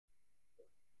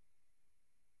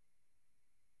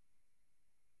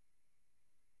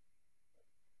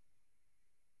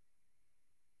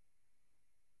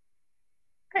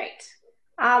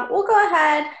Great. We'll go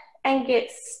ahead and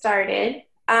get started.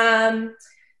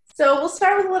 So we'll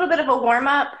start with a little bit of a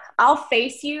warm-up. I'll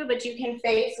face you, but you can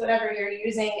face whatever you're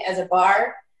using as a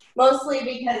bar, mostly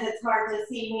because it's hard to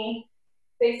see me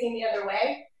facing the other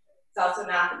way. It's also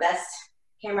not the best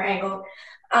camera angle.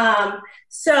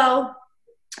 So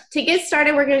to get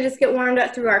started, we're gonna just get warmed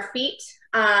up through our feet.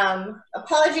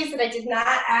 Apologies that I did not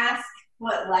ask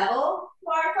what level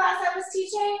bar class I was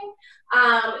teaching.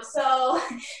 So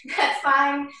that's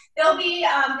fine. There'll be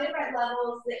different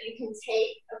levels that you can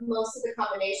take of most of the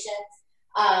combinations.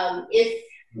 If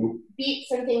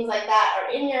beats and things like that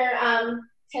are in your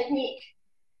technique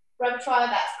repertoire,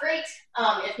 that's great.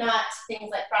 If not, things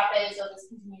like frappes, you'll just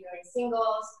continue doing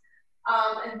singles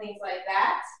and things like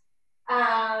that.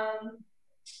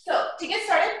 So to get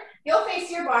started, you'll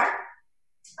face your bar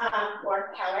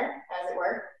or counter, as it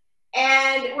were.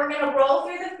 And we're going to roll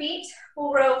through the feet.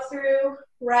 We'll roll through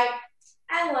right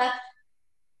and left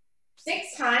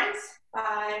 6 times.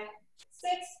 5,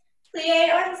 6,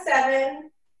 plie on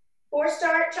 7, forced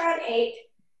arch on 8,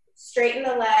 straighten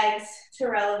the legs to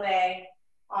releve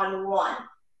on 1.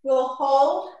 We'll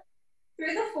hold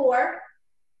through the 4,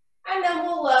 and then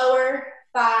we'll lower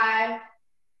 5,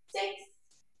 6,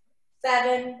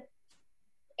 7,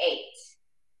 8.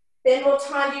 Then we'll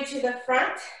tendu to the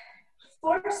front,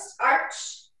 forced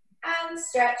arch, and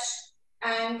stretch,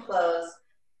 and close.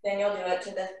 Then you'll do it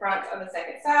to the front on the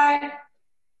second side,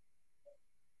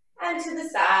 and to the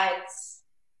sides.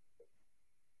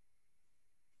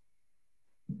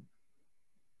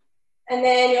 And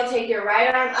then you'll take your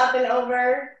right arm up and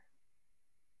over,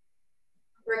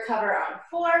 recover on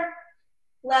 4,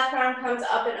 left arm comes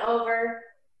up and over,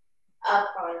 up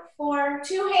on 4.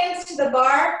 2 hands to the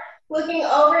bar, looking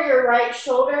over your right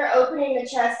shoulder, opening the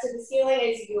chest to the ceiling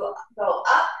as you go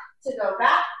up to go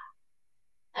back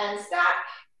and stack.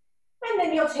 And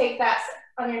then you'll take that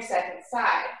on your second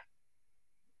side.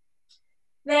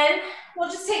 Then we'll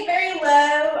just take very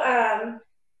low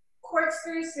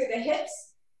corkscrews through the hips.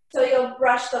 So you'll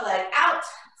brush the leg out,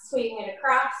 sweeping it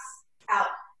across, out,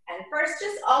 and first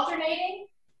just alternating.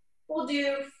 We'll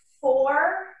do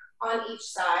 4 on each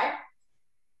side.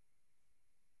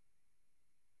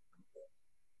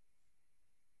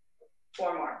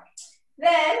 Four more.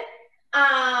 Then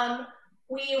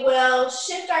we will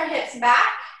shift our hips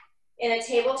back in a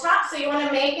tabletop. So you want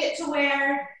to make it to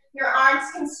where your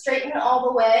arms can straighten all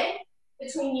the way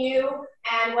between you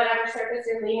and whatever surface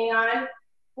you're leaning on.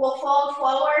 We'll fold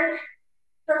forward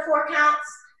for 4 counts.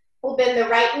 We'll bend the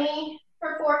right knee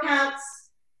for 4 counts.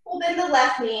 We'll bend the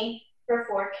left knee for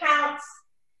 4 counts.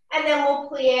 And then we'll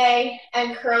plie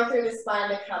and curl through the spine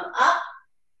to come up.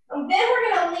 And then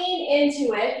we're going to lean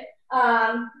into it.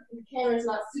 The camera's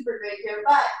not super great here,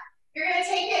 but you're going to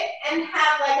take it and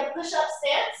have like a push-up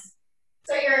stance.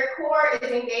 So your core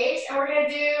is engaged, and we're going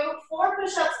to do 4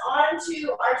 push-ups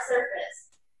onto our surface.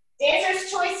 Dancer's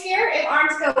choice here. If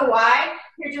arms go wide,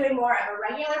 you're doing more of a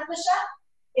regular push-up.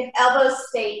 If elbows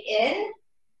stay in,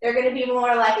 they're going to be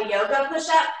more like a yoga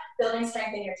push-up, building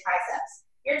strength in your triceps.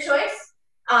 Your choice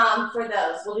for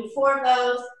those. We'll do 4 of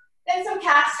those, then some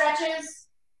calf stretches.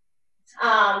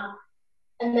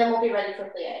 And then we'll be ready for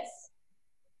plies.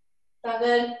 Sound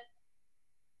good?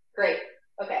 Great.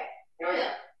 Okay, here we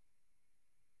go.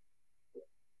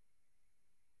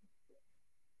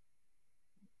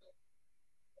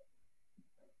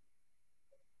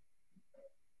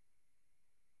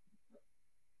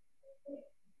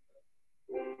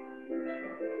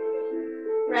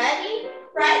 Ready?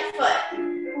 Right foot.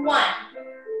 1,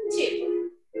 2,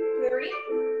 3,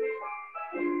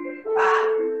 5,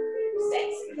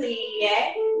 6,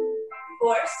 plie,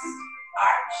 force,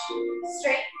 arch,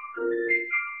 straight,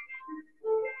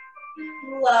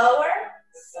 lower,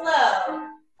 slow,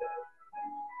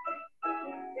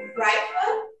 right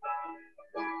foot,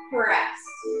 press,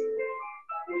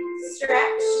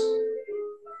 stretch,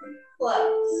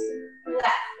 close,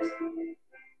 left,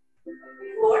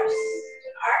 force,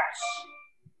 arch,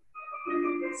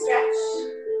 stretch,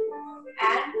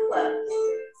 and close,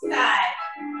 side,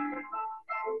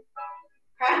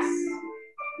 press,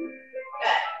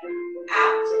 good,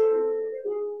 out,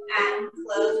 and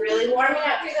close, really warming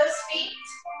up through those feet.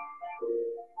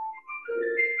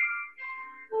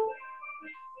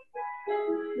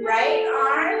 Right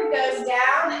arm goes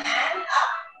down and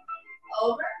up,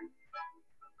 over,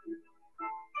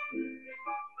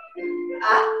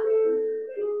 up,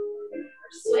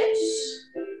 switch,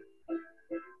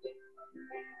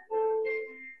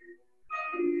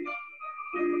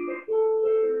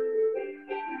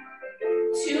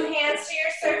 2 hands to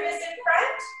your surface in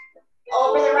front,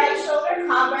 over the right shoulder,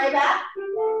 combre back.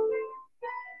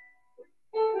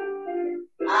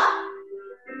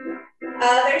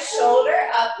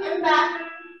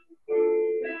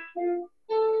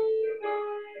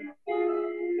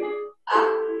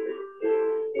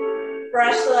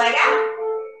 leg out,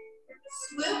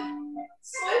 swoop,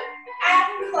 swoop,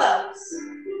 and close.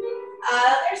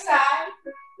 Other side,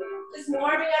 just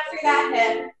warming up through that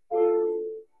hip.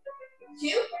 2,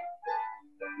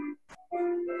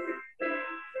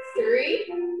 3,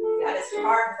 that is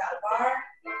hard without a bar.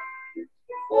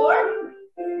 4,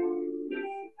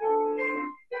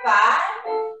 5,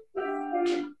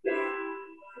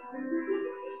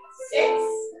 6,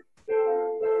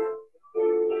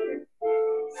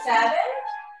 7.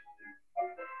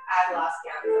 I've lost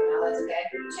count, so now that's okay.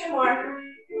 2 more.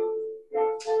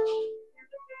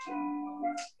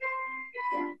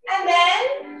 And then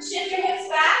shift your hips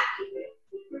back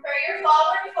for your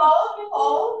forward fold.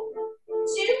 Hold.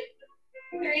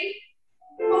 2, 3,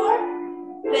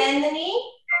 4. Bend the knee.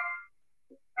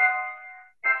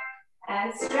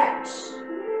 And stretch.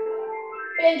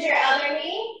 Bend your other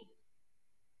knee.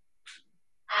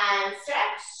 And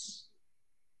stretch.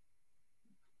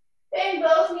 Bend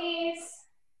both knees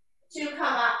to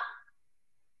come up.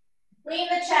 Lean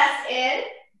the chest in,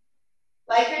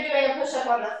 like you're doing a push-up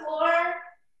on the floor,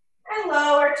 and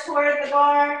lower toward the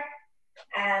bar,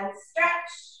 and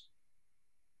stretch.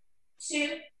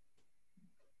 2,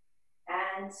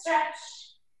 and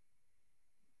stretch.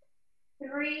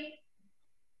 3,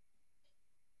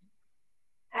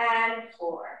 and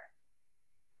 4.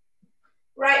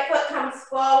 Right foot comes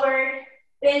forward,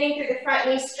 bending through the front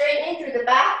knee, straightening through the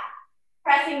back,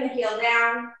 pressing the heel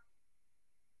down.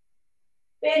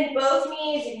 Bend both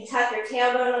knees, you can tuck your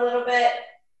tailbone a little bit.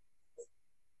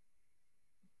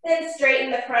 Then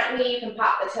straighten the front knee, you can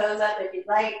pop the toes up if you'd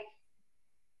like.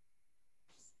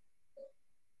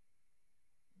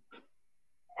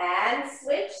 And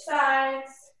switch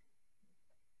sides.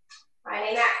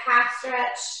 Finding that calf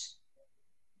stretch.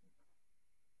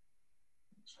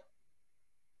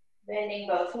 Bending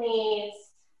both knees.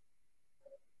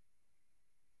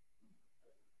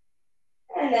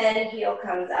 And then heel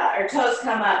comes out, or toes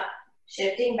come up,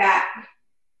 shifting back.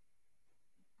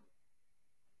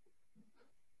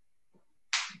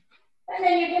 And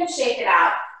then you can shake it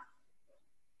out.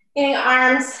 Getting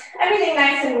arms, everything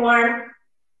nice and warm.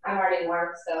 I'm already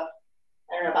warm, so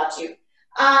I don't know about you.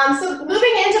 So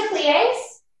moving into pliés,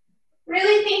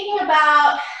 really thinking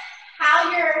about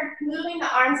how you're moving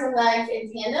the arms and legs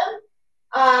in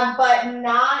tandem, but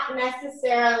not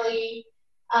necessarily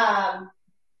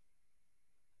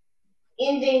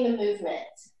ending the movement.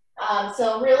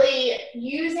 So really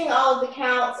using all of the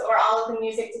counts or all of the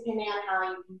music, depending on how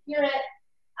you can hear it,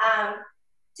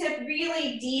 to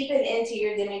really deepen into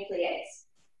your demi-pliés.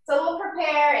 So we'll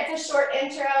prepare, it's a short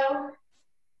intro,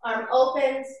 arm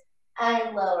opens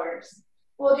and lowers.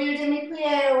 We'll do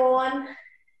demi-plié 1 and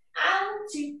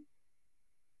 2,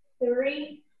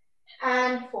 3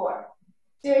 and 4.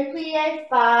 Demi-plié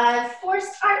 5,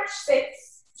 forced arch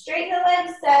 6, straighten the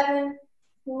legs 7,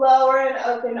 lower and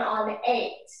open on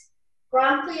 8.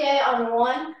 Grand plié on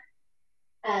 1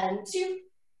 and 2.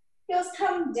 Heels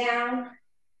come down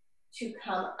to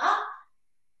come up.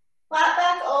 Flat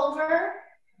back over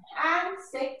and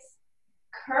 6.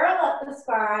 Curl up the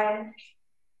spine.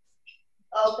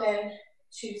 Open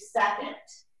to second.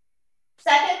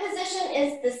 Second position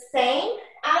is the same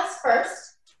as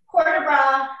first. Port de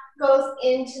bras goes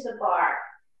into the bar.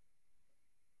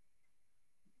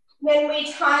 Then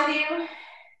we tendu,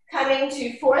 coming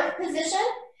to fourth position.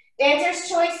 Dancer's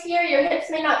choice here, your hips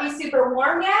may not be super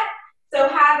warm yet, so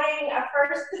having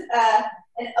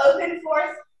an open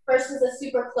fourth versus a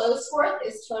super closed fourth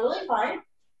is totally fine.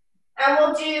 And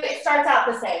we'll do, it starts out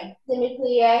the same.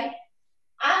 Demi-plié,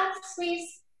 and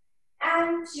squeeze,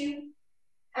 and 2,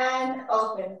 and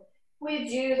open. We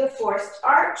do the forced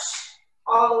arch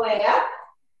all the way up,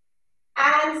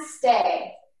 and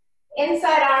stay.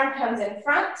 Inside arm comes in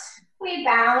front. We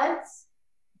balance.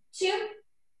 2,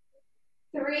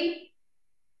 3,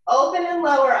 open and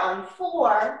lower on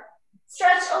 4.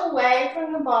 Stretch away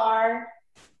from the bar.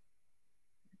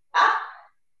 Up,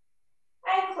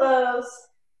 and close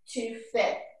to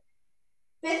fifth.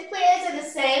 Fifth pliés are the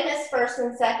same as first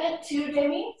and second, 2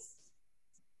 demis.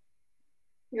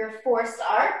 Your forced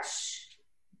arch.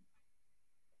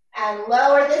 And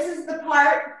lower, this is the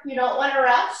part you don't want to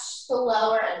rush, the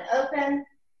lower and open.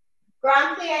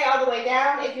 Grand plié all the way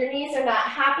down. If your knees are not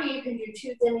happy, you can do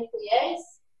 2 demi-pliés.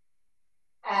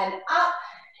 And up,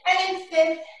 and in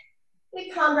fifth, we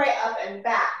come right up and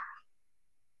back.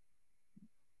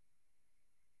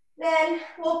 Then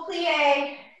we'll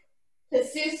plie to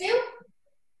susu,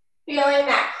 feeling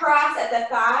that cross at the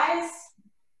thighs.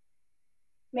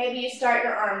 Maybe you start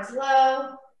your arms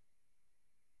low,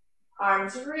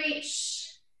 arms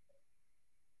reach,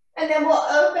 and then we'll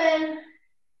open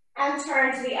and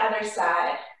turn to the other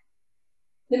side.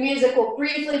 The music will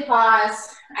briefly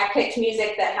pause. I picked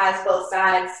music that has both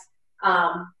sides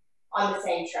on the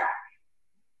same track.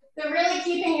 So really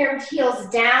keeping your heels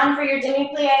down for your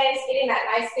demi-plies, getting that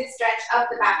nice good stretch up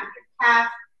the back of your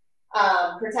calf,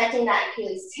 protecting that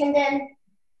Achilles tendon.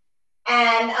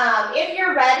 And if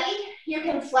you're ready, you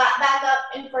can flat back up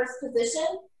in first position.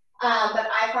 But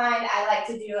I find I like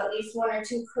to do at least 1 or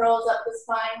 2 curls up the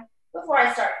spine before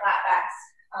I start flat backs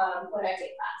when I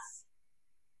take class.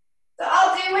 So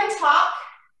I'll do and talk.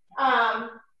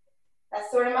 That's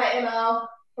sort of my MO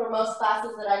for most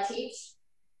classes that I teach.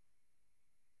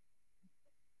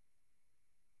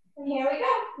 And here we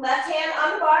go. Left hand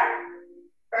on the bar.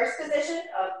 First position.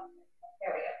 Oh,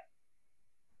 here we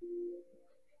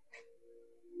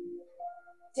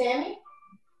go. Demi.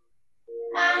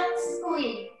 And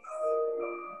squeeze.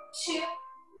 2.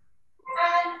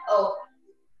 And open.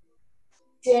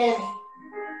 Demi.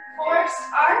 Forced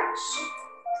arch.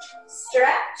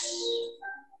 Stretch.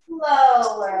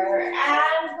 Lower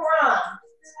and grand.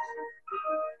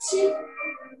 2.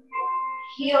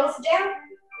 Heels down.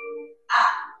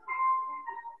 Up.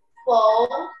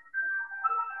 Fold.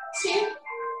 2.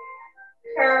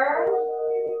 Curl.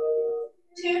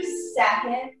 2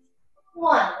 seconds.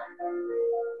 1.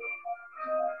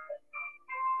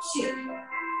 2.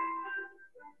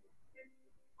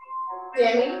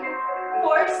 Demi.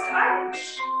 Forced arch.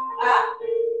 Up.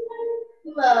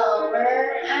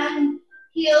 Lower and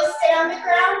heels stay on the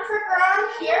ground for ground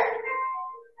here.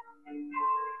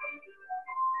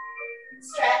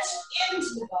 Stretch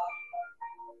into the body.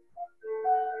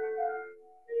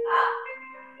 Up.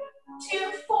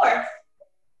 2 4th.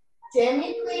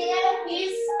 Demi-plie,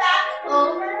 knees back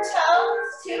over toes.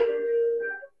 2.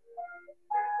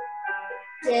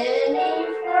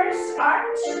 Demi-forced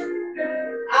arch.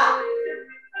 Up.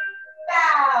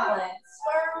 Balance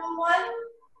for 1,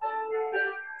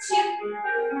 2,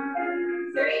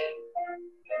 3,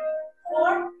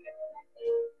 4.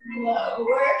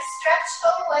 Lower, stretch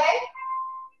away.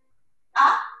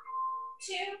 Up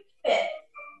to 5th.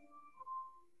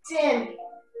 Demi.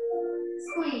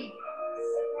 Squeeze.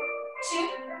 2.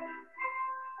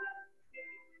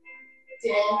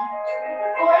 Demi.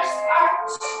 Forced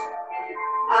arch.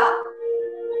 Up.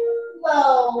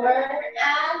 Lower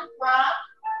and rock.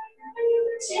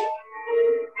 2,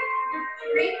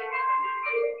 3,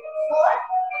 4.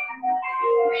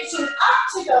 Reaching up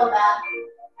to go back.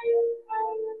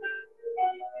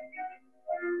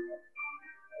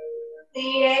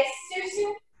 Plie Susu.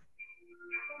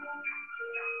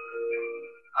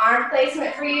 Arm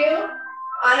placement for you.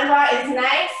 Anabar is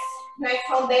nice. Nice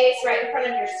home base right in front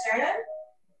of your sternum.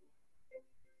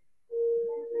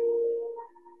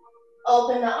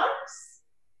 Open the arms.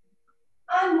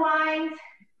 Unwind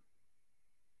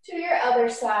to your other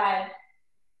side.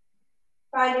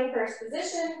 Finding first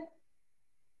position.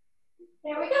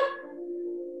 There we go.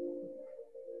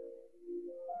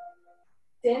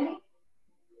 Demi.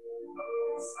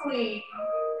 Squeeze.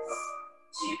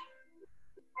 2.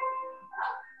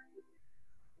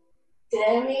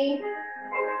 Demi.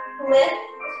 Lift.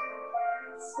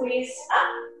 Squeeze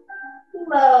up.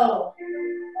 Low.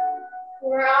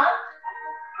 Rock.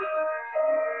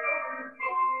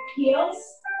 Heels.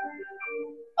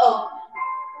 Open.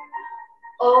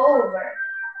 Over.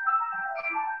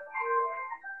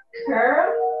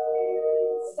 Curl.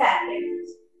 Second.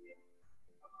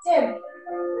 Demi.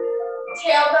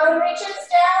 Tailbone reaches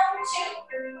down.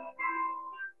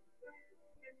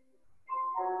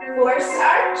 2. Forced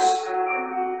arch.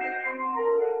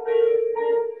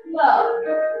 Low.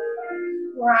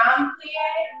 Grand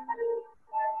plie.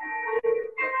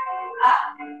 Up.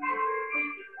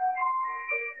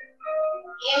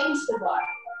 Into the bar.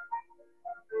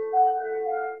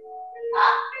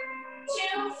 Up.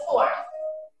 2 4.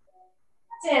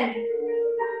 Demi.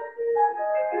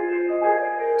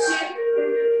 2.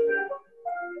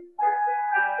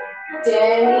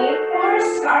 Demi.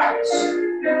 Forced arch.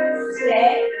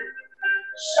 Stay.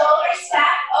 Shoulders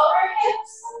stack over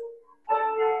hips.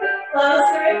 Close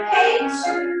the rib cage.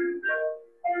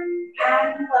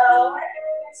 And lower.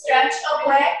 Stretch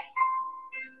away.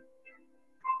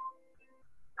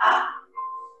 Up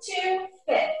to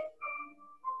 5th.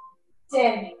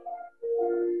 Demi.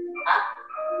 Up.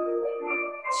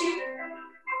 2.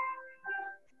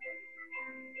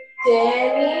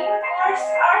 Demi.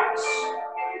 Forced arch.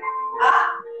 Up.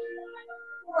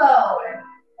 Lower.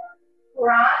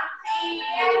 Grand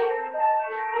plie.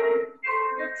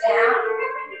 Down.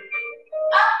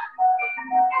 Up.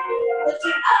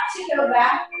 Lifting up to go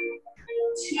back.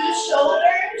 2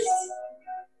 shoulders.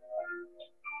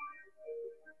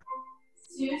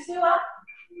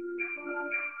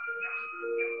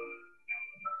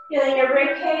 Feeling your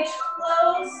rib cage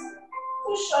close.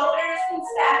 The shoulders can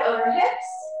stack over hips.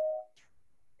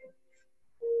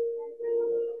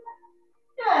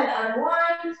 And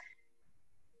unwind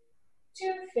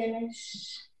to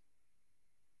finish.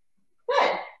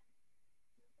 Good.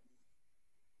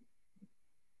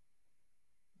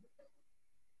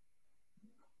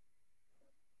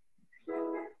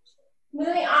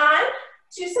 Moving on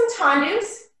to some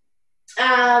tendus.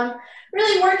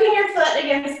 Really working your foot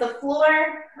against the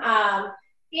floor,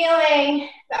 feeling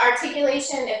the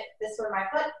articulation, if this were my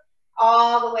foot,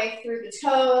 all the way through the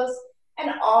toes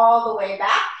and all the way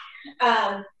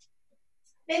back.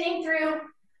 Bending through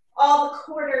all the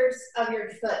quarters of your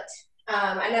foot.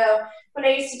 I know when I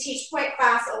used to teach point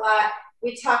class a lot,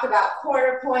 we talk about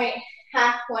quarter point,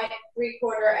 half point,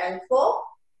 3/4, and full.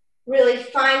 Really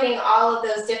finding all of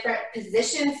those different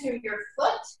positions through your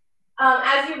foot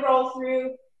as you roll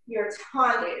through your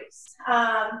tendus.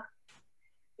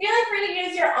 Feeling free to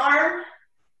use your arm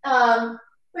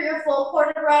for your full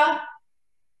port de bras.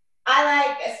 I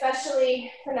like,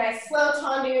 especially for nice slow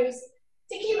tendus,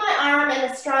 to keep my arm in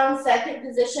a strong second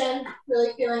position,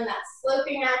 really feeling that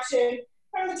sloping action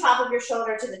from the top of your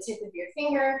shoulder to the tip of your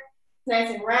finger. Nice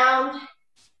and round.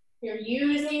 You're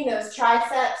using those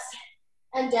triceps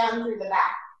and down through the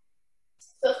back.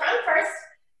 So front first,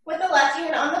 with the left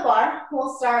hand on the bar,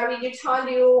 we'll start, we do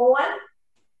tendu 1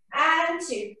 and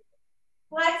 2.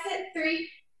 Flex it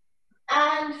 3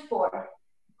 and 4.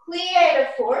 Plie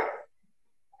to 4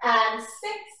 and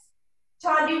 6.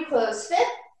 Tendu close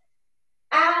 5th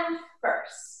and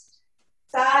 1st.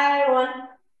 Side 1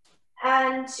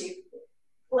 and 2.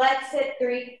 Flex it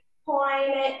 3,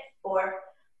 point it 4.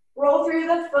 Roll through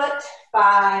the foot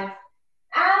 5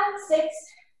 and 6.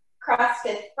 Cross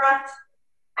 5th front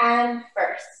and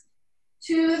 1st.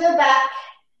 To the back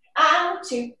and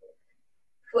 2.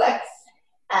 Flex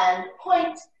and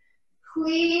point.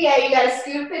 Plie, you gotta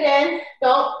scoop it in.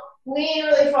 Don't lean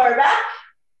really far back.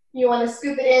 You wanna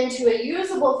scoop it into a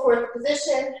usable 4th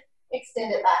position.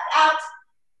 Extend it back out.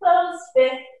 Close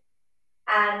 5th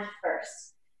and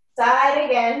 1st. Side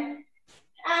again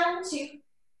and 2.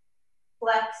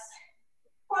 Flex,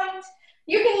 point.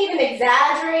 You can even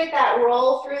exaggerate that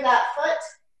roll through that foot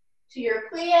to your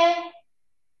plie,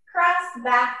 cross,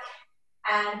 back,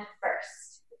 and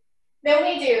 1st. Then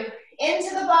we do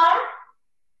into the bar,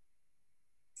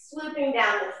 swooping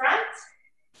down the front,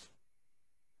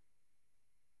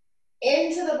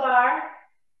 into the bar,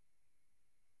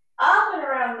 up and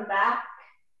around the back,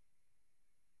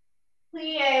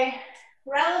 plie,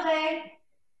 releve,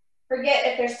 forget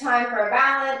if there's time for a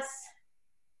balance,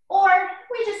 or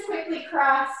we just quickly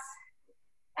cross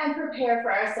and prepare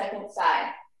for our second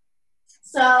side.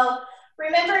 So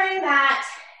remembering that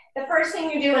the first thing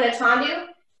you do in a tendu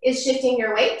is shifting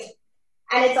your weight,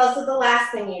 and it's also the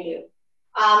last thing you do.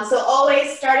 So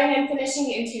always starting and finishing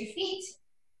in 2 feet,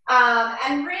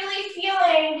 and really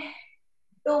feeling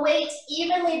the weight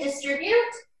evenly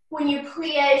distribute when you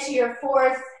plie to your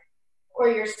 4th or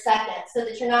your 2nd, so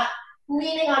that you're not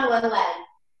leaning on one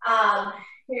leg.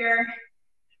 You're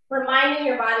reminding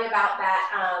your body about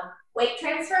that weight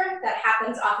transfer that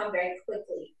happens often very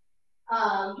quickly.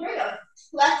 Here we go.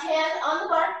 Left hand on the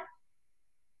bar.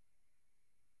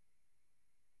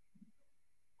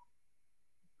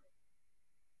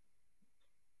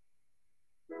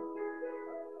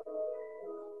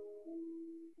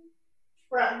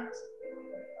 Front,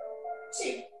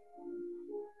 2.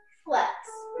 Flex,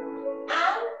 and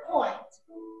point.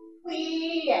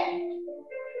 Plie,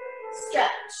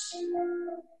 stretch.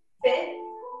 5th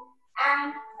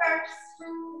and 1st.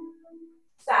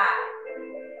 Side,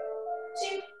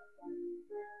 2.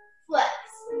 Flex,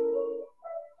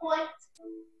 point.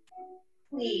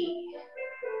 Plie,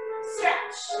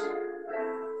 stretch.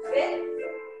 5th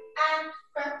and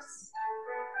 1st.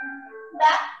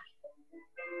 Back,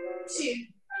 2.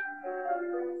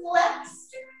 Flex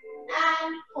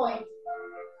and point.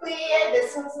 Plie,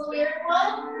 this one's the weird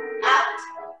one. Out.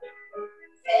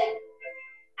 5th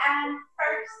and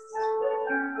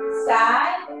 1st.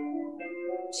 Side.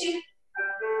 2.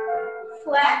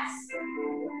 Flex.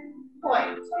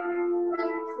 Point.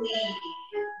 Plie.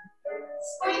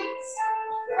 Squeeze.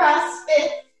 Cross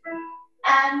 5th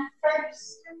and 1st.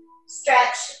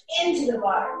 Stretch into the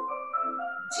bar.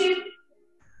 2.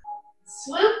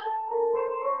 Swoop.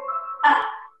 Up.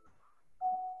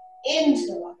 Into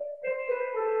the bar.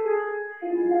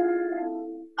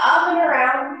 Up and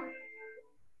around.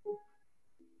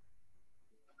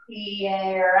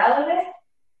 Plie, releve.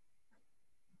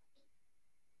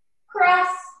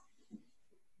 Cross.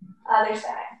 Other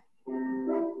side.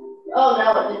 Oh no,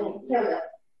 it didn't. Here we go.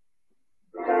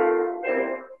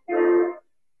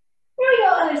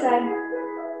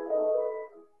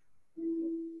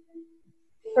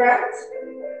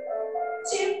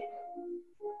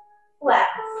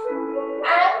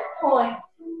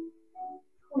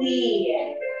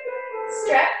 lead,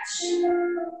 stretch,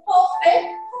 hold it,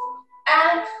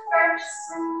 and first,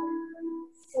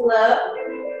 slow,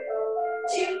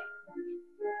 2,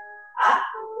 up,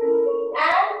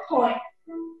 and point,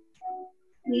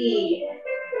 lead,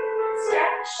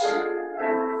 stretch,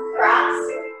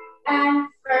 cross, and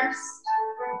first,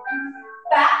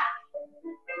 back,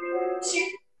 2,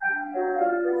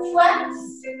 flex,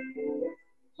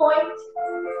 point,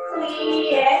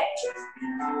 plie,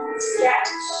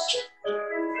 stretch,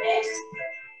 lift,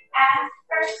 and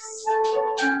first,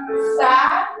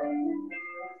 side,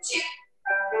 2,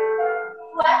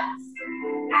 flex,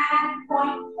 and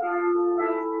point,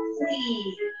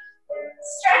 plie,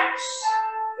 stretch,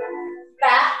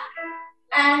 back,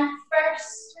 and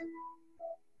first,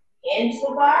 into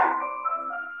the bar,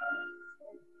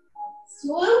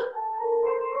 swoop,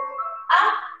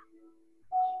 up,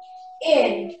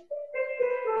 in,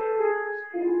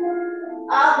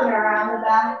 up and around the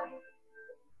back,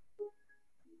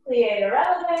 plie to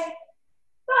releve.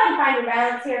 Go ahead and find your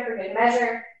balance here for good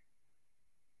measure.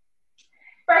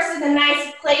 First is a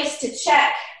nice place to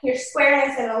check your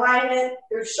squareness and alignment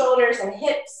through shoulders and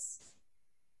hips.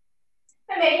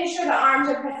 And making sure the arms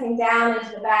are pressing down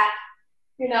into the back.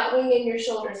 You're not winging your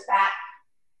shoulders back.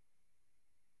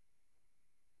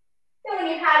 Then when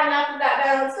you've had enough of that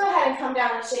balance, go ahead and come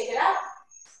down and shake it up.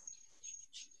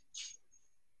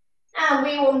 And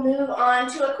we will move on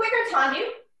to a quicker tendu.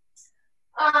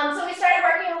 So we started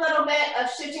working a little bit of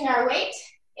shifting our weight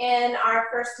in our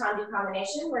first tendu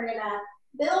combination. We're gonna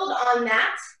build on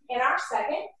that in our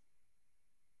second.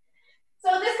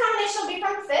 So this combination will be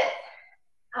from fifth.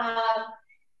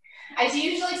 I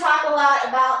usually talk a lot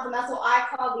about the muscle I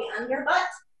call the underbutt.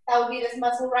 That would be this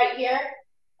muscle right here.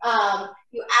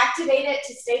 You activate it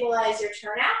to stabilize your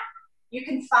turnout. You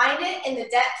can find it in the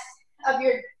depth of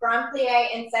your grand plie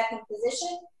in second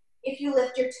position if you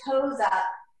lift your toes up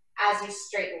as you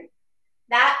straighten.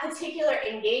 That particular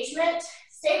engagement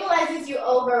stabilizes you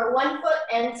over 1 foot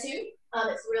and 2.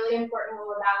 It's really important when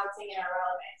we're balancing in our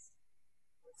releves.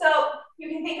 So you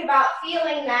can think about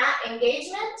feeling that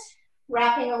engagement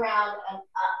wrapping around and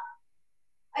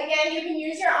up. Again, you can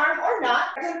use your arm or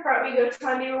not. In front, we go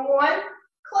tendu 1,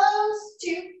 close,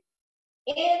 2,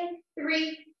 in,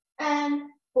 3, and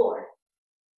 4.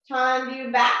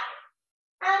 Tendu back,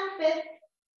 and 5th,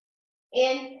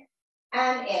 in,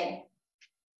 and in.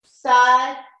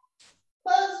 Side,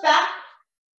 close back,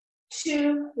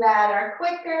 2 that are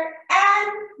quicker,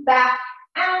 and back,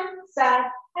 and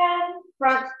side, and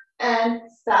front, and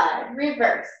side.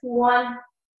 Reverse, 1,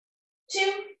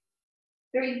 2,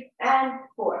 3, and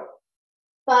 4,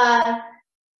 5,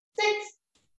 6,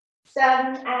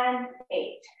 7, and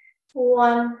 8.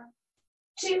 1,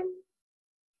 2,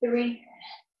 3,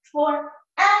 4,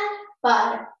 and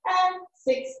 5, and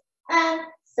 6, and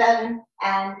 7,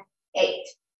 and 8.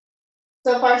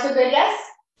 So far, so good, yes?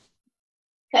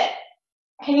 Okay.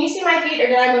 Can you see my feet, or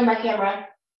did I move my camera?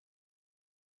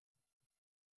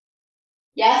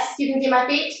 Yes, you can see my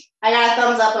feet? I got a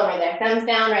thumbs up over there. Thumbs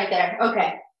down right there.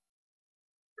 Okay.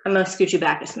 I'm going to scoot you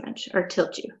back a smidge, or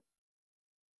tilt you.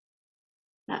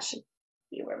 That should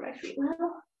be where my feet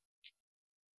go.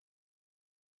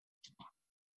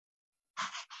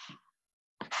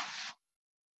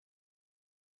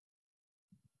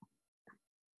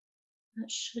 That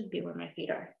should be where my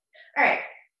feet are. All right.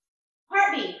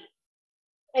 Part B.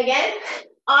 Again,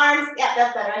 arms. Yeah,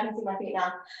 that's better. I can see my feet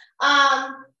now.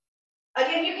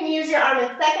 Again, you can use your arm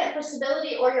in second for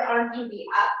stability, or your arm can be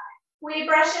up. We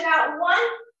brush it out. 1,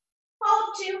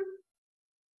 hold, 2,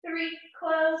 3,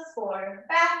 close, 4,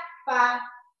 back, 5,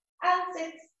 and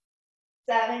 6,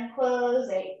 7, close,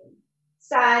 8,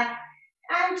 side,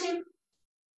 and 2,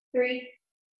 3,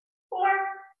 4,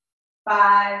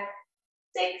 5,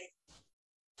 6,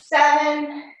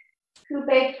 7,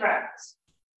 coupe front.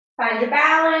 Find your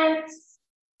balance.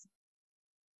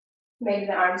 Maybe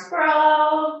the arms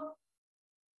grow.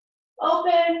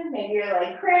 Open, maybe your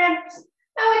leg cramped.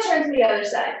 Now we turn to the other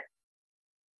side.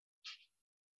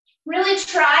 Really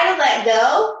try to let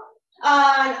go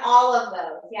on all of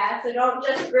those, yeah? So don't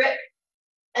just grip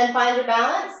and find your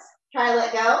balance. Try to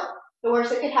let go. The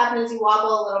worst that could happen is you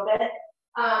wobble a little bit.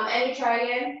 And you try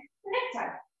again the next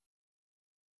time.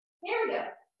 Here we go.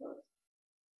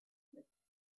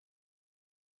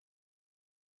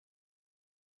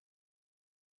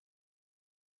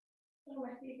 Oh,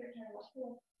 my feet are turning up.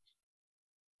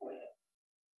 Here we go.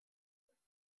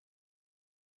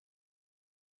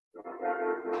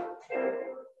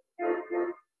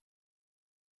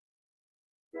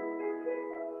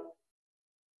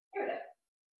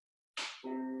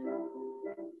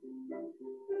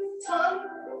 Tongue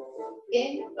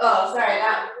in. Oh, sorry,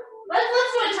 that Let's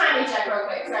do a timing check real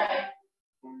quick, sorry.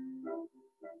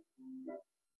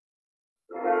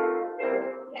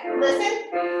 Yeah, listen.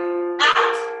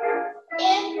 Out,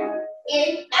 in,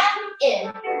 out, in.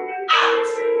 Out,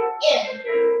 in,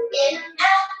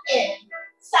 out, in.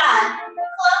 Side,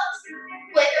 close,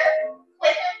 quicker,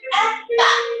 and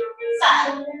back.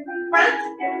 Side, front,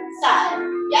 side.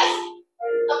 Yes?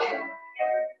 Okay.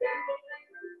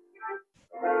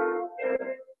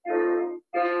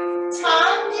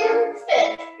 Time to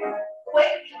fit.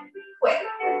 Quick,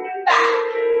 back,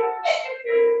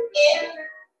 fit,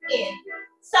 in,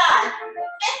 side,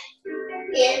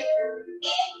 fit,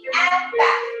 in, and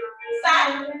back,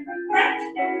 side, front,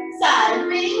 side,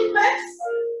 reverse,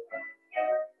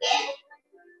 in,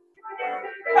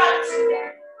 front,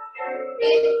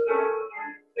 in,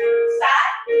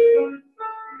 side,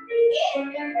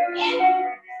 in,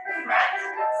 front,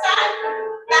 side,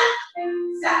 back,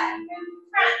 side,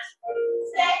 front,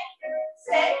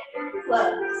 stay,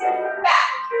 close, back,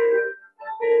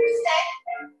 stay,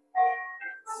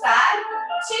 side,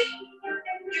 2,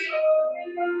 3,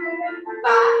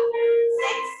 5,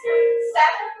 6,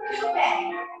 7, coupe,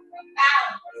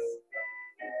 balance.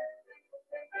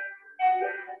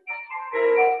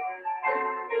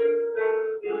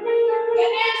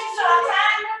 Good news, you still have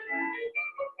time.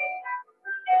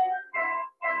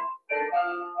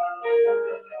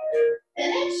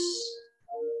 Finish.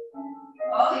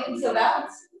 Oh, you can still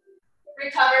balance.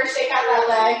 Recover, shake out that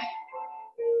leg.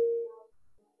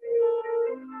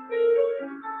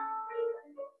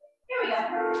 Here we go.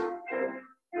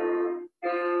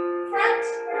 Front,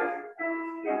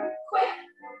 quick,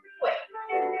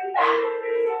 back,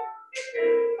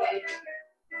 quick,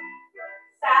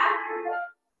 side,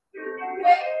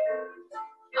 quick,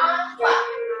 on flat,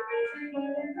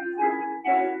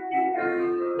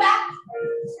 back,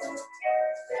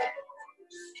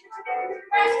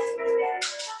 front,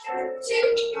 2,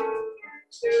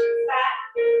 back,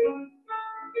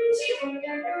 2,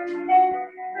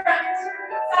 front,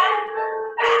 side,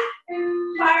 back,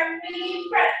 heartbeat,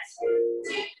 front,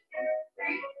 2,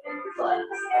 3,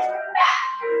 close, back,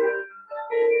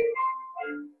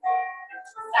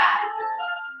 side,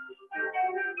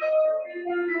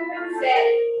 sit,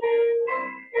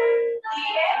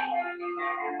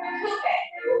 coupe.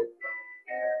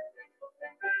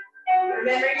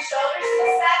 Remember your shoulders to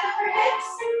stack up your hips.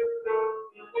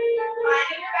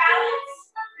 Finding your balance.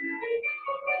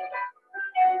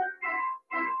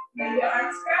 Move your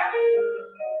arms ground.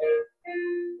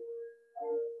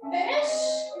 Finish.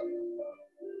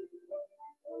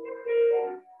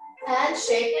 And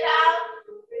shake it out.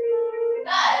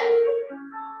 Good.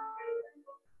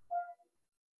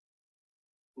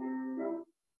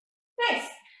 Nice.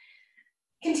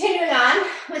 Continuing on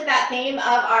with that theme of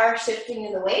our shifting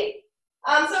in the weight.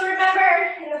 So remember,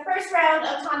 in the first round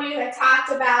of Tandu, I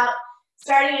talked about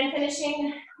starting and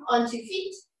finishing on 2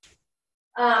 feet.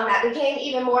 That became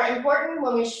even more important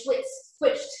when we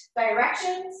switched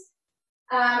directions.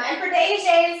 And for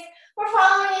DJs, we're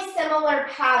following a similar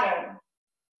pattern.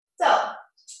 So,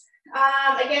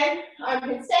 again, arm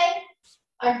can stay,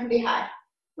 arm can be high.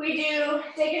 We do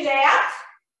dégagé out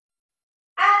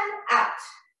and out.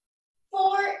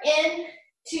 4 in,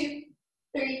 2,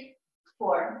 3,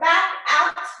 4. Back,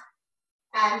 out,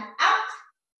 and out.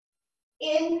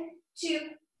 In,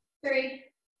 2, 3,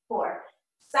 4.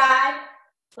 Side,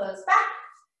 close back.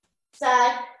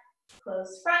 Side,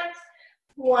 close front.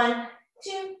 1,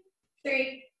 2,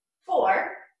 3,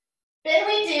 4. Then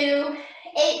we do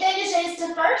 8 dégagés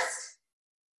to first,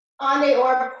 onde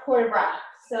or port de bras.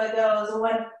 So it goes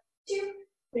 1, 2,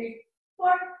 3,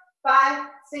 4, 5,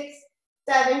 6,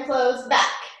 7, close, back.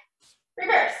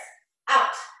 Reverse,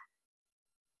 out,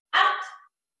 out,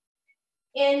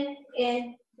 in,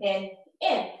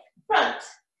 front,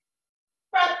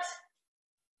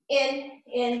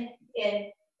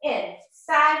 in,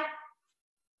 side,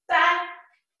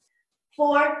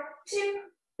 4, 2,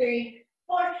 3,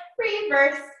 4,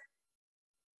 reverse,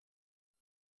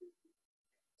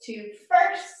 to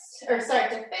first, or sorry,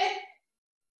 to fifth,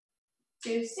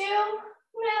 to Sue.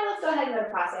 Well, let's go ahead and go to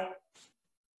passe,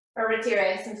 or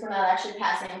retire, since we're not actually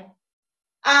passing.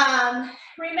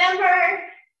 Remember,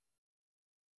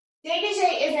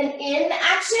 dégagé is an in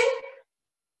action,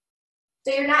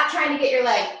 so you're not trying to get your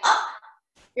leg up,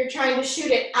 you're trying to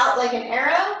shoot it out like an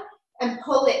arrow and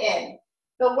pull it in.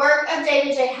 The work of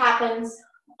dégagé happens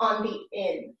on the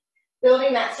in,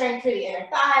 building that strength for the inner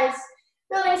thighs,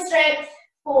 building strength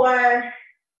for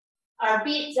our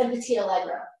beats and petit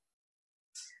allegro.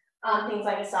 Things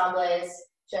like assemblés,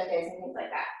 jetés, and things like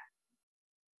that.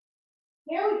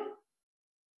 Here we go.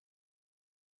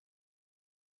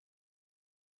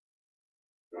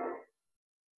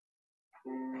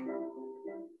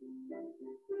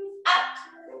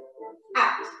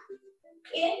 out,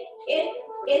 in,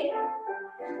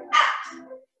 out,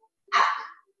 out,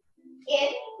 in,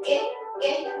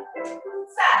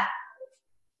 side,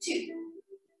 2,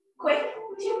 quick,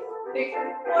 2, 3,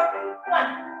 4,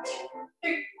 1, 2,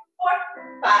 3, 4,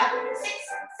 5, 6,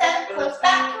 7, close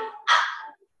back, out,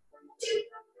 2,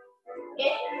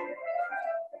 in,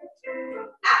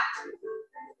 out,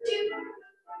 2,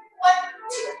 1,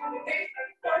 2, 3,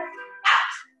 4,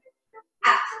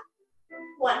 out,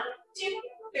 1, 2,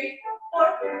 3, 4,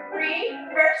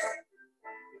 reverse,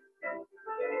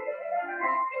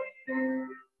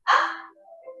 up,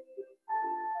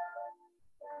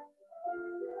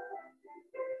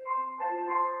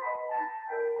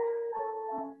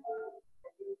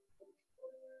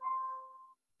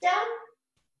 down,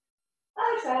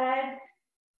 other side.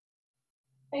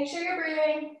 Make sure you're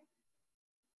breathing.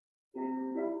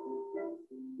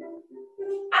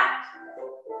 Out,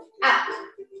 out,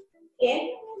 in,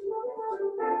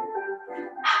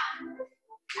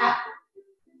 out,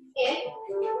 in,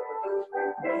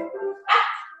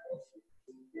 out.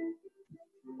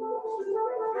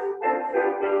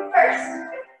 First,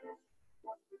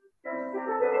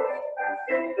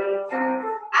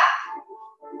 out,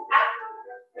 out,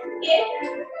 in,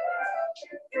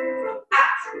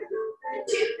 out,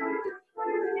 2,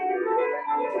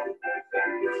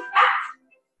 out,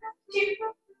 2,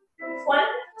 1,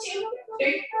 2,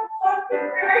 3, 4,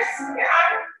 reverse your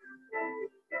arm,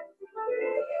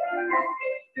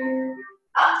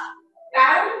 up,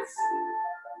 balance,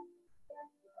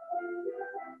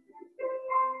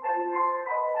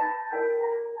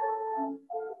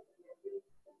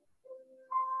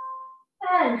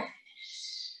 and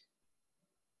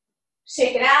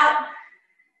shake it out.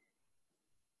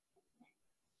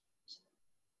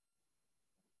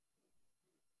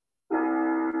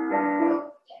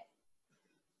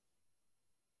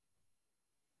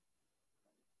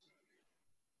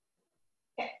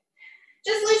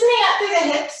 Just loosening up through the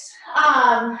hips.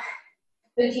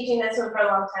 Been teaching this one for a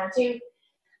long time too.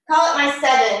 Call it my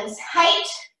sevens. Height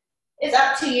is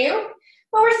up to you,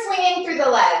 but we're swinging through the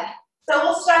leg. So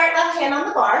we'll start left hand on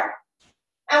the bar,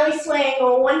 and we swing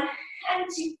 1 and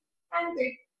 2 and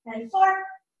 3 and 4,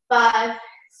 5,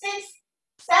 6,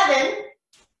 7.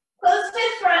 Close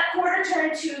fifth front, quarter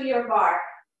turn to your bar.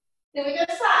 Then we go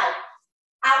side,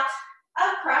 out,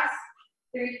 across,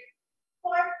 3,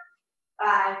 4,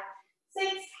 5,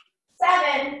 6,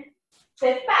 7,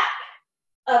 fifth back,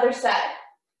 other side,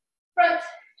 front,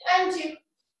 and 2,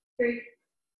 3,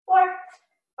 4,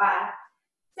 5,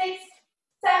 6,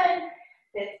 7,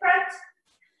 fifth front,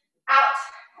 out,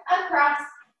 across,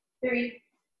 3,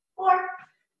 4,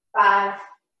 5,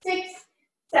 6,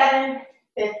 7,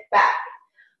 fifth back.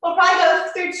 We'll probably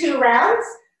go through 2 rounds.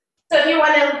 So if you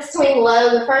want to swing low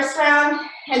the first round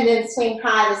and then swing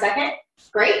high the second,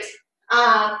 great.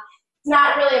 It's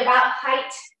not really about height.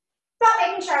 It's about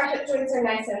making sure our hip joints are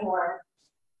nice and warm.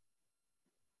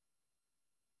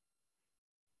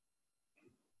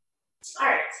 All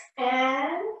right,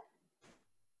 and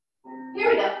here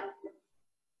we go.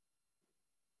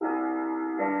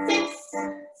 6,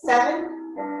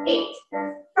 7, 8.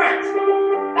 Front,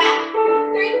 back,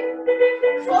 3,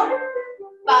 4,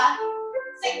 5,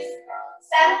 6,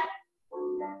 7.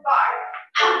 Bar,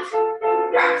 out,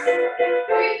 cross, 3,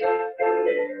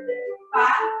 5,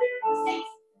 6,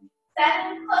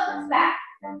 7. Close back,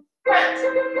 front,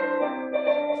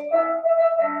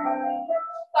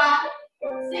 5,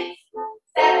 6,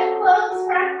 7. Close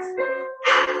front,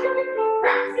 out,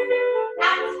 cross,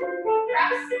 out,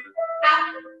 cross, out,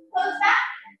 close back,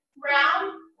 round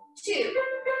 2,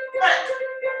 front,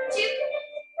 2,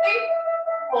 3,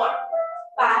 4,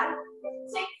 5,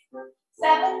 6,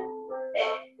 7, 8,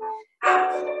 out,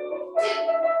 2, 3,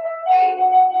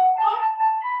 4,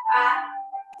 5,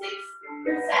 6,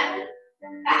 7,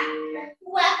 back,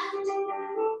 left,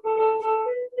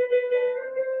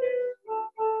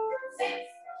 6,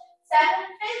 7,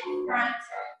 fifth front,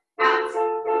 out,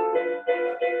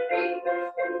 3,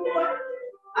 4,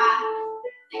 5,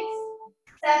 6,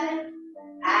 7,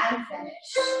 and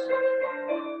finish.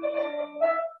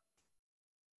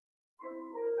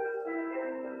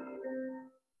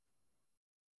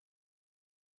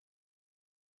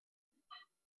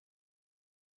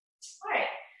 All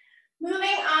right,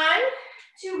 moving on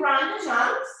to rond de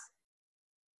jambes.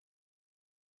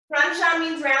 Rond de jambe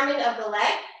means rounding of the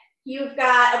leg. You've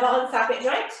got a ball and socket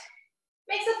joint.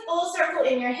 Makes a full circle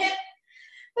in your hip,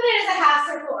 but it is a half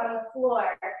circle on the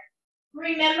floor.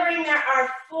 Remembering there are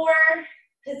 4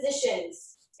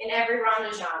 positions in every rond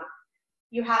de jambe.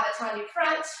 You have a tendu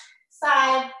front,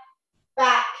 side,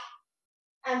 back,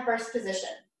 and first position.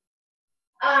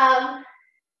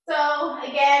 So So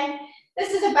again,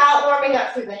 this is about warming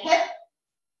up through the hip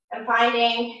and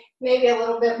finding maybe a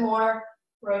little bit more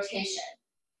rotation.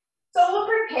 So we'll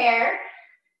prepare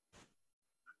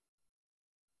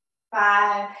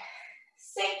 5,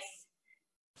 6,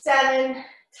 7,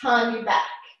 Tendu back.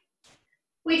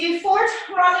 We do 4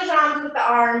 ronde-jambes with the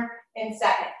arm in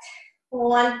second.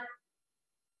 1,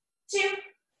 2,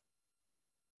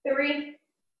 3,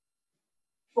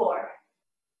 4.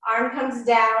 Arm comes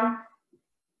down,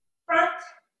 front,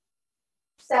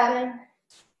 7,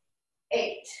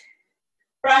 8.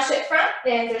 Brush it front,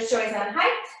 dancer's choice on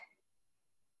height.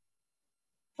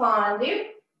 Tendu,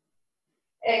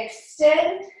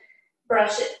 extend,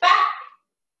 brush it back.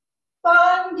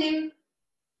 Tendu,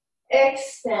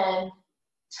 extend,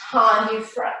 tendu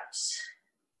front.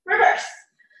 Reverse.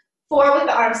 4 with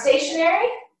the arm stationary.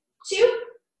 2,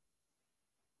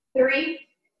 3,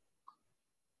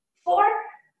 4.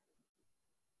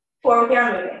 4 with the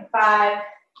arm moving. 5,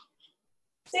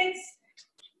 6,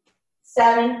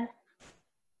 7,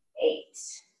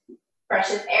 8.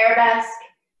 Brushes arabesque.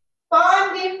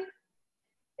 Tendu,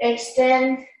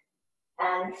 extend,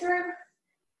 and through.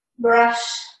 Brush,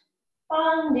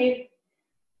 tendu,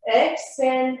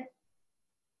 extend,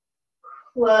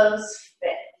 close,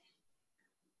 fit.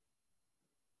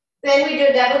 Then we do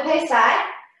a développé side.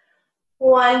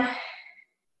 1,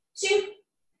 2,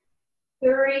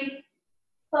 3,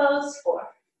 close, 4,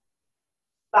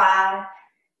 5,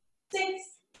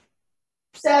 6,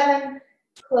 7,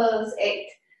 close, 8.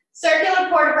 Circular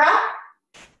port de bras.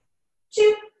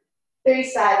 2, 3,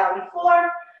 side on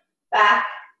 4, back,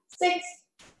 6,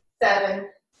 7,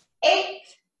 8.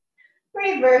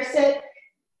 Reverse it.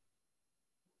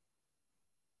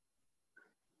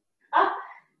 Up.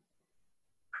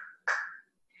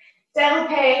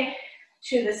 Développé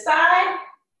to the side.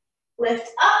 Lift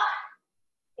up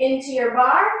into your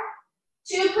bar.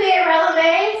 2 plié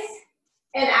relevés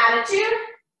in attitude.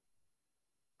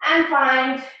 And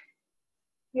find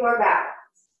your balance.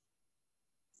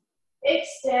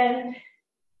 Extend,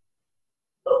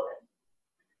 open.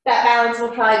 That balance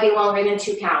will probably be longer than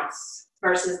 2 counts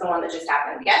versus the one that just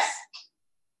happened, yes?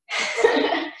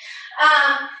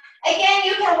 Again,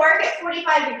 you can work at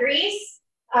 45 degrees.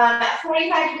 At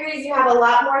 45 degrees, you have a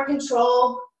lot more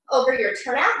control over your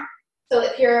turnout. So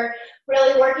if you're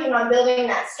really working on building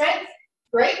that strength,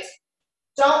 great.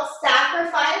 Don't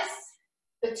sacrifice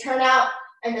the turnout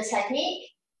and the technique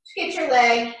to get your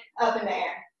leg up in the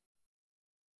air.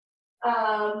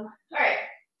 All right.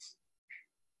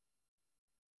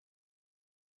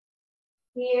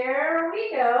 Here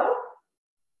we go.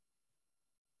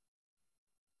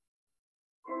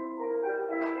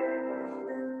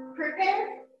 Prepare.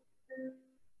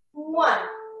 1,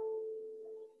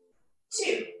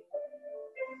 2,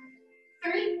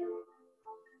 3,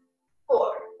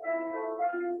 4.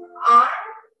 Arm.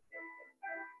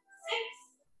 6,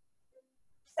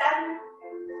 7,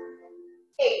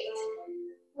 8.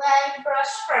 Leg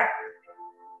brush front.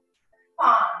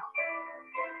 Palm.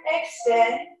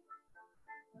 Extend.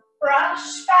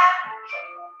 Brush back.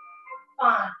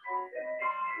 Palm.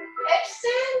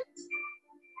 Extend.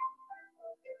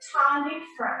 Tendu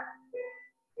front.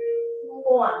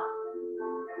 1.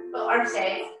 Oh, arm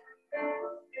stays.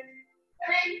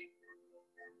 3,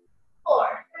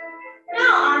 4.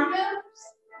 Now arm moves.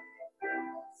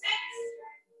 6,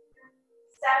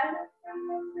 7,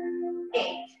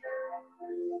 8.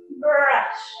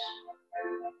 Brush.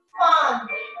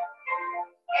 Tendu.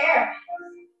 Air.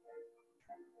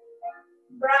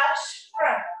 Brush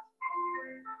front.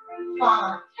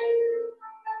 Tendu.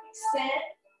 Extend.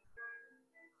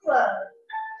 Close.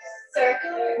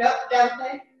 Circular. Nope,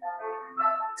 développé.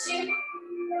 2, 3.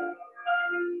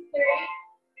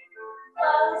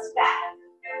 Close back.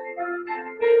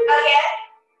 Again.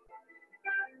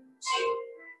 2,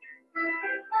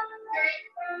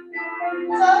 3.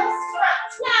 Close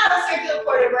front. Now circular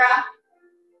port de bras.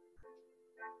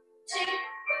 2,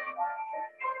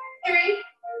 3.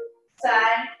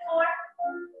 Side 4.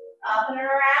 Up and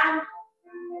around.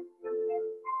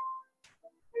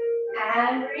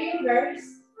 And reverse.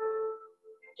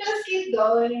 Just keep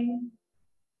going.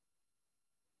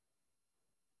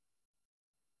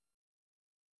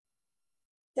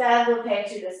 Développé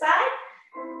to the side.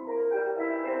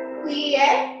 Plié.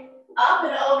 Up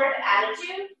and over to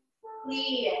attitude.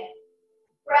 Plié.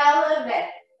 Relevé.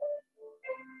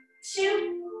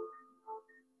 2.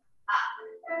 Up.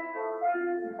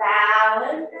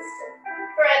 Balance.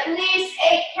 For at least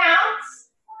 8 counts.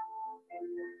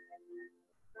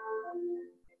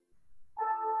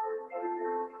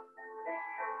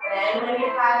 Then when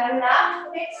you've had enough,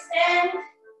 extend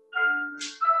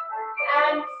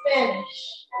and finish.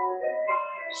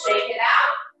 Shake it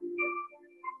out.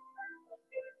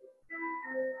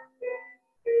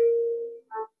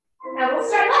 And we'll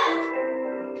start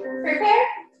left. Prepare.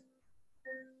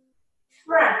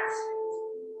 Front.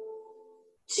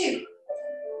 2,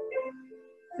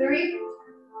 3,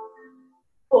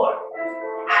 4.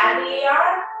 Add the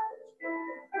arm.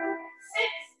 6.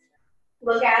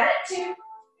 Look at it. 2.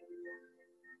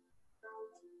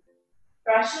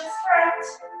 Brushes front.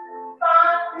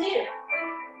 Fondue.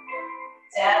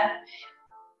 Step.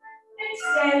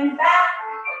 Extend back.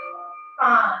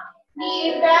 On.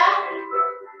 Knee back.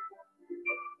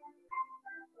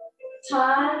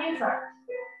 Turn in front.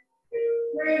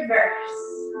 Reverse.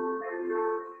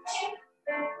 2,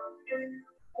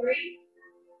 3,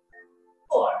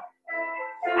 4.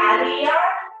 Add the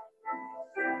arm.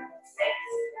 6,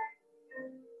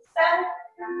 7,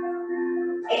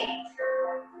 8.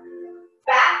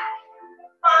 Back.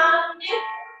 Undo.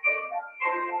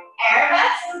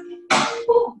 Arabesque.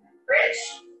 Bridge.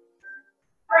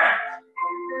 Front.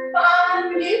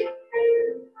 Undo.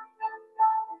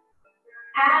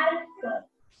 Add foot.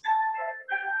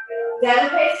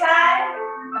 Dedicate side.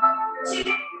 2,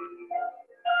 3.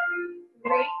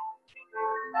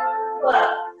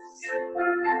 Close.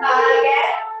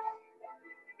 Again.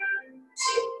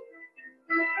 2.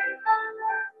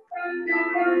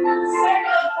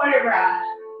 Circle quarter broad.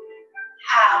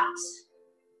 Out.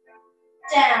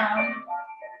 Down.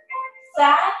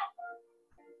 Side.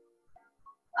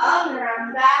 Up and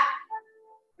around back.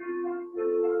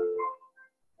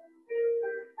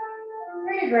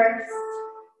 Reverse.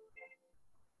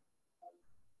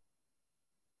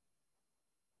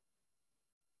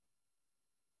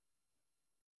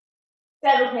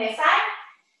 Double side.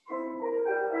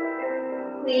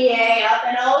 Plie up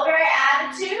and over,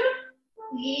 attitude.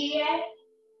 Plie,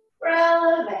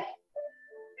 releve.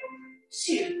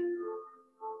 2.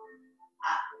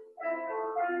 Up.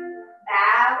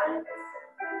 Balance.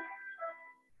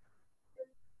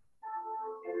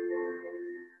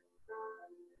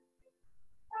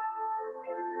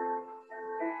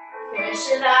 Finish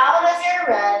it out as you're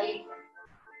ready.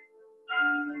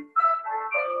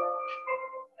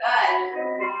 Good.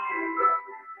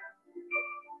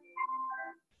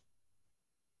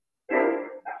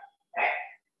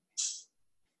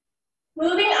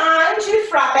 Moving on to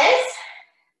frappes.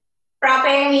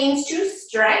 Frappe means to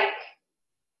strike.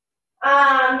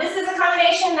 This is a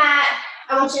combination that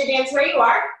I want you to dance where you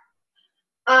are.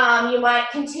 You might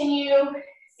continue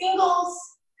singles.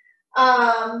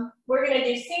 We're going to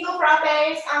do single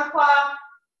frappes, encore,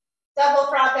 double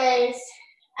frappes,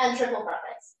 and triple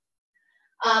frappes.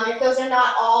 If those are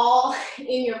not all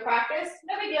in your practice,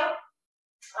 no big deal.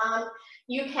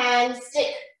 You can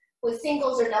stick with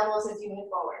singles or doubles as you move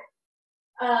forward.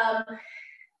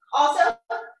 Also,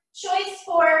 choice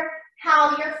for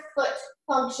how your foot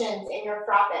functions in your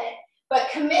frappe, but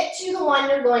commit to the one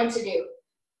you're going to do.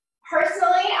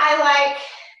 Personally, I like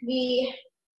the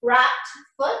wrapped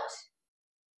foot,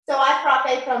 so I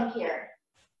frappe from here.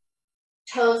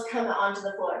 Toes come onto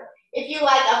the floor. If you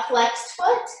like a flexed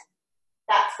foot,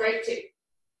 that's great too.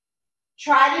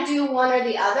 Try to do one or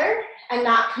the other and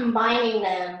not combining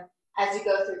them as you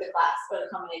go through the class for the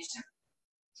combination.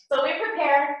 So we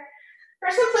prepare. For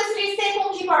simplicity's sake,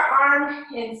 we'll keep our arm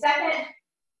in second.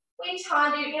 We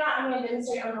tendu, you know what, I'm going to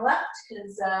demonstrate on the left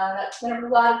because that's going to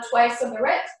rely twice on the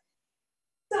right.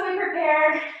 So we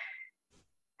prepare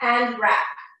and wrap.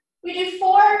 We do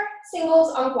 4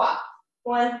 singles encore.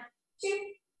 1, 2,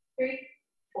 3,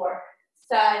 4.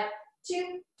 Side,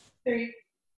 2, 3,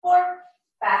 4.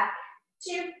 Back,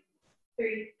 2,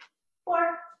 3,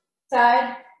 4.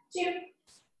 Side, 2,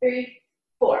 3,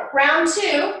 4. Round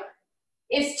 2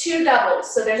 is 2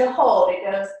 doubles. So there's a hold. It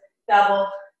goes double,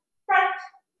 front,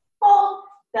 hold,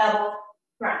 double,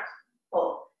 front,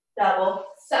 hold, double,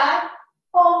 side,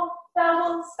 hold,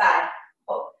 double, side,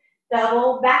 hold,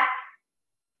 double, back,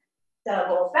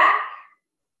 double, back,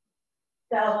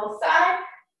 double, side,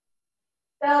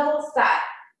 double, side.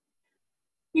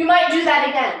 You might do that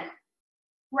again.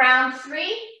 Round 3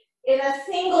 is a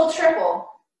single triple.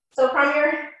 So from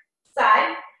your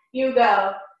side, you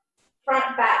go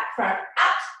front, back, front,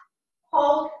 out,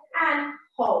 hold, and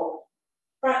hold.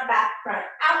 Front, back, front,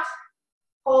 out,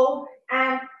 hold,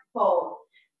 and hold.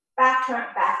 Back,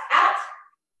 front, back, out,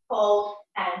 hold,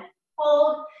 and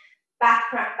hold. Back,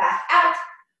 front, back, out,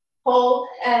 hold,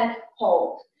 and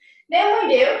hold. Then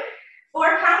we do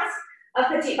 4 counts of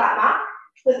petit battement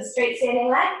with a straight standing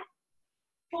leg,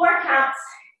 4 counts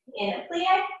in a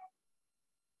plie,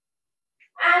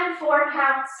 and 4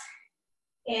 counts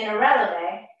in a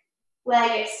releve.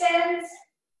 Leg extends,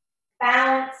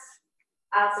 balance,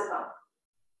 out to go.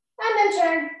 and then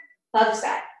turn other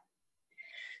side.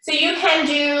 So you can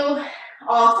do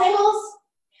all singles.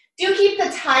 Do keep the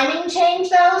timing change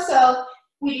though. So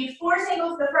we do 4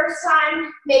 singles the first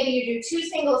time, maybe you do 2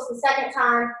 singles the second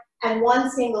time, and 1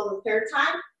 single the third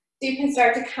time. So you can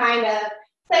start to kind of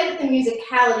play with the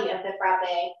musicality of the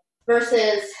frappe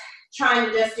versus trying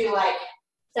to just do like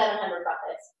 700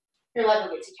 frappes. Your leg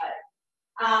will get too tired.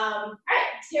 All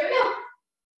right, here we go.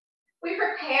 We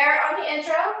prepare on the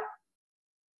intro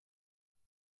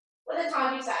with a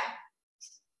tendu side.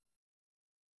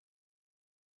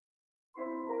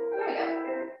 Here we go.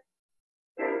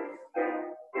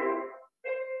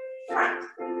 Front,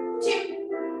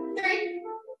 2, 3,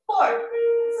 4,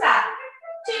 side,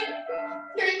 2,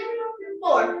 3,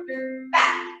 4,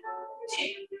 back, 2,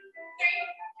 3,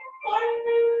 4,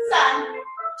 side,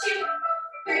 2,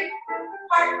 3,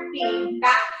 heartbeat,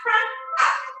 back, front,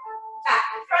 out,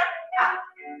 front, back,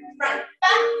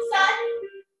 side,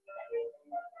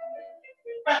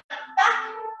 front, back,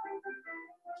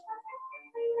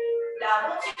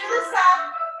 double to the side,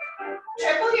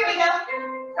 triple, here we go,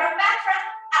 front, back, front,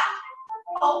 out,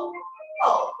 hold,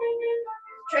 hold,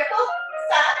 triple,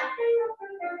 side,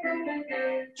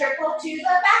 triple to the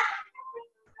back,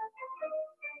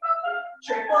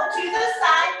 triple to the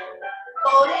side,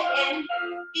 hold it in,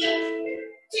 beat,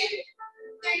 2,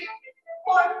 3,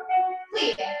 4,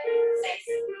 clear, 6,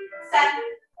 7,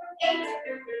 8,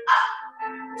 up,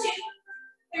 2,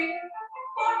 3,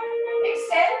 4,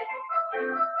 extend,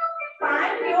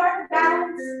 find your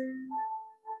balance.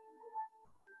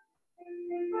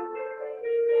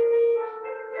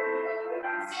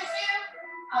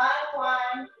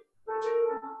 Unwind,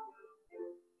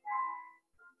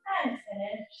 and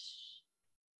finish.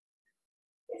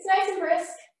 It's nice and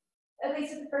brisk, at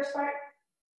least at the first part.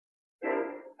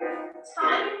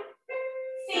 Time,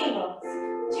 singles,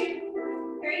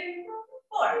 2, 3,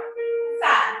 4,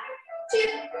 side, 2,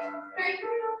 3,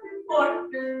 4,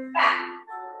 back,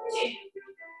 2, 3,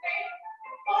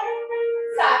 4,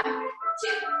 side, 2,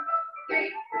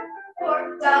 3,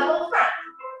 4, double front,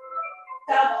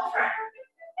 double front,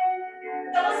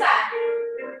 double side,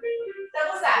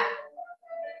 double side,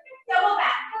 double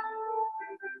back,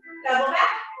 double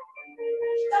back,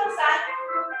 double side,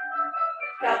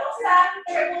 double side,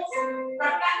 triples,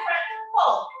 front, back, front,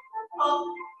 hold, hold,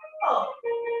 hold,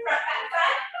 front, back,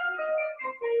 side,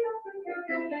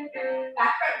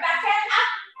 back, front, backhand,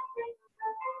 up,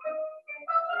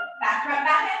 back, front,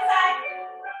 backhand, side,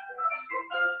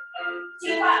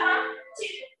 2, 1, 2,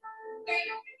 3,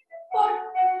 4,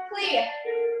 clear,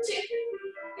 2,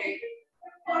 3,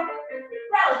 4,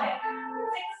 relevant,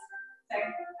 6,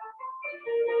 7,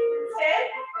 stand,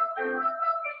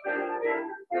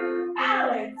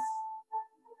 balance.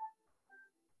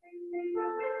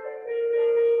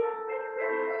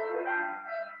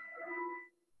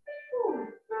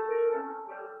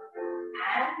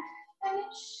 And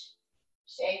finish.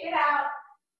 Shake it out.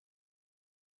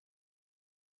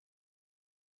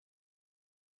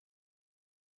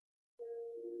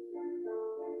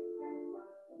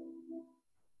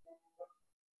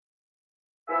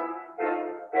 All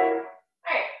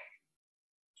right.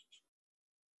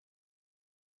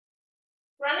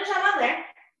 Run a jump up there.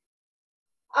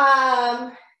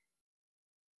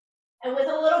 And with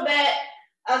a little bit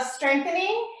of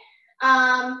strengthening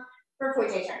for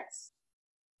fouette turns.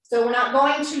 So we're not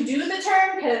going to do the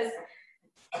turn because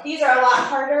these are a lot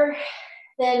harder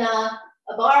than a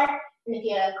bar. And if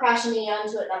you crash a knee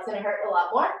onto it, that's going to hurt a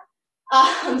lot more.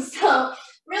 So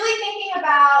really thinking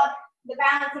about the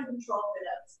balance and control for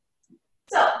those.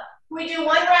 So we do 1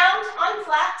 round on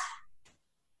flat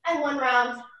and 1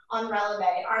 round on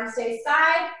releve. Arm stays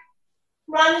side,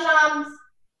 run jumps,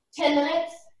 10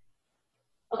 minutes.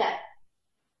 Okay.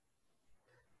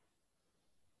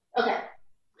 Okay.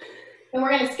 And we're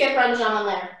going to skip run jump on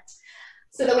there.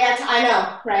 So that we have to, I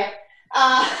know, right?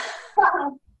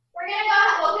 We're going to go,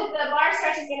 well, because the bar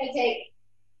stretch is going to take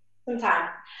some time.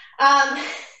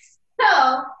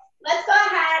 So let's go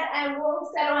ahead and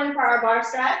we'll settle in for our bar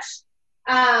stretch.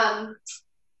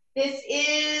 This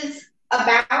is a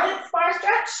balanced bar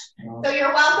stretch. So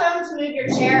you're welcome to move your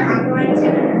chair. I'm going to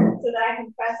so that I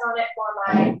can press on it for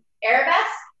my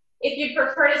arabesque. If you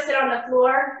prefer to sit on the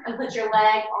floor and put your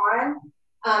leg on,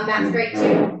 that's great too.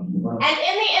 And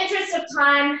in the interest of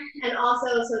time, and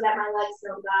also so that my legs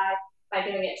don't die by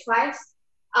doing it twice,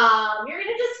 you're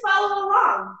gonna just follow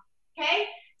along, okay?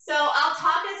 So I'll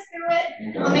talk us through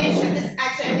it. I'll make sure this,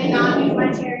 actually I may not use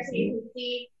my chair so you can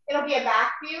see. It'll be a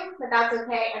back view, but that's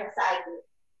okay, and a side view.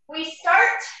 We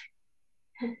start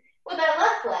with our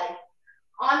left leg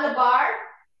on the bar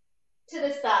to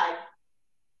the side,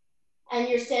 and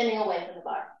you're standing away from the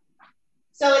bar.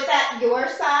 So it's at your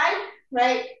side,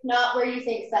 right? Not where you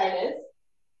think side is.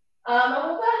 And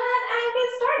we'll go ahead and get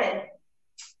started.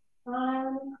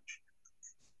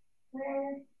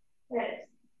 There it is.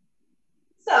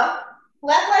 So,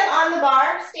 left leg on the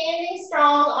bar, standing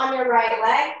strong on your right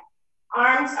leg.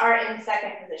 Arms are in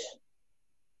second position.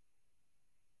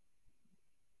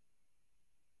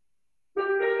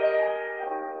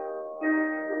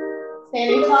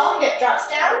 Standing tall, hip drops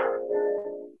down.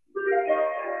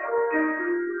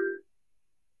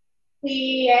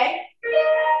 Plie.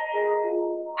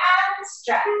 And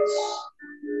stretch.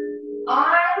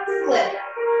 Arms lift.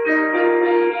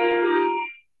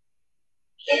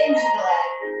 Into the leg.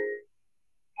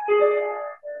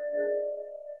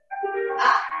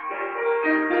 Up.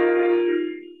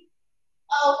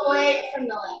 Away from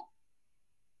the leg.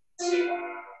 2,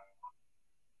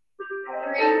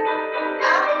 3,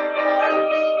 up, 4,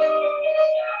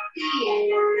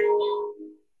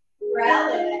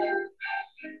 relative,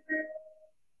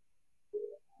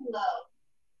 low.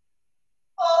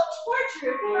 Pull towards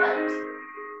your front.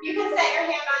 You can set your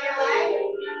hand on your leg.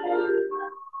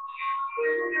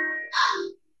 Up.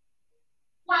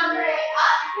 Ponderate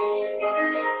up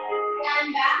and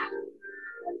back.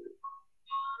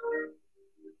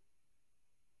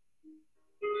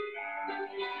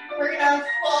 We're going to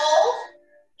fold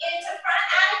into front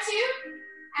attitude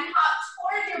and hop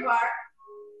toward your bar.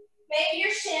 Maybe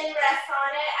your shin rests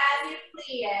on it as you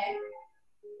plie.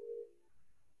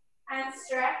 And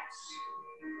stretch.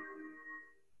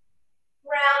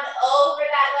 Round over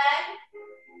that leg.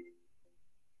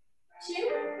 2,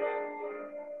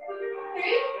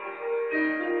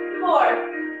 3, 4.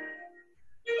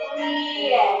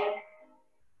 Plie.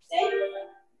 6.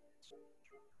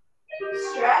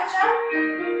 Stretch up.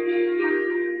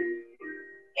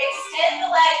 Extend the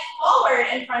legs forward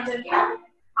in front of you.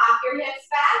 Hop your hips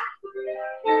back.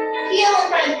 Heel in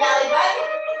front of the belly button.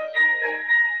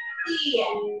 Plie.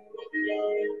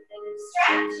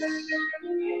 Stretch.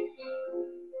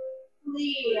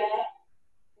 Plie.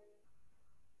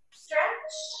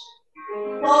 Stretch.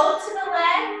 Fold to the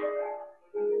leg.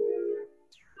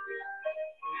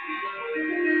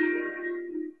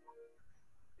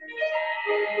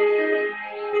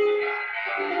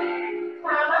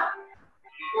 Come up.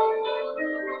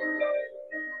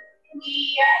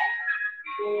 Plie.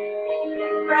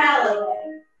 Relative.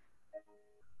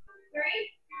 3,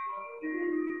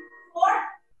 4.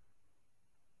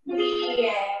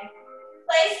 Plie.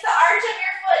 Place the arch of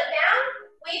your foot down.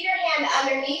 Weave your hand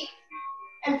underneath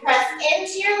and press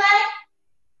into your leg.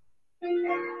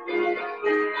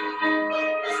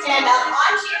 Stand up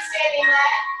onto your standing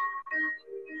leg.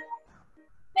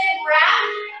 Then grab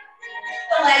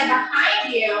the leg behind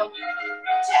you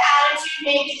to attitude.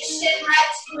 Maybe the shin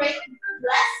rests.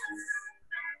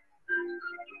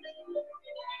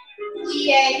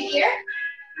 Plie here.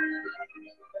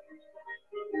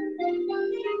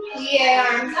 Plie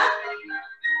arms up.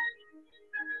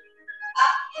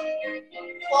 Up.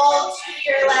 Fold to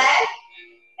your leg.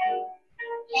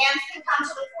 Hands can come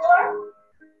to the floor.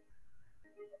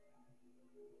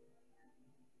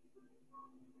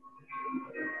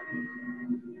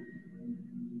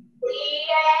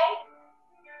 Plie.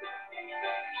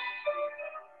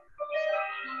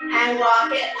 And walk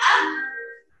it up.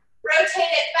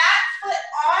 Rotate it back, foot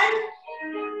on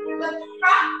the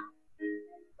prop.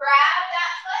 Grab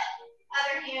that foot,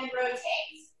 other hand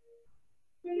rotates.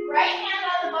 Right hand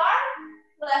on the bar,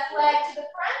 left leg to the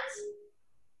front.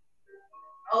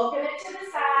 Open it to the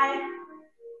side.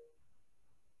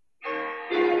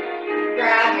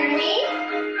 Grab your knee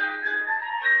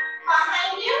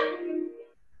behind you.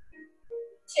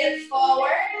 Tip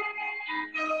forward.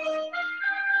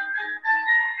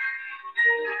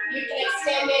 You can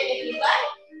extend it if you'd like.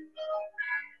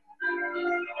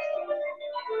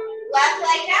 Left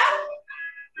leg out.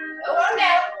 Go on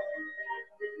down.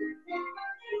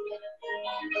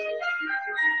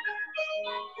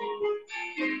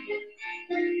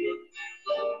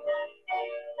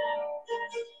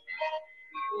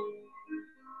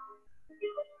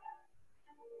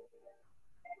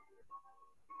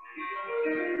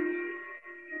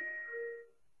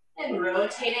 And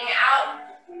rotating out.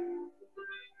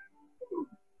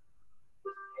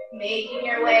 Making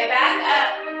your way back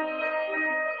up.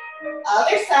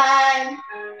 Other side.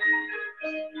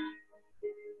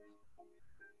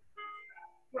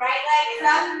 Right leg is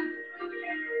up.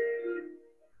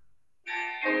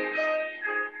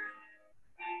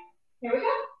 Here we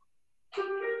go.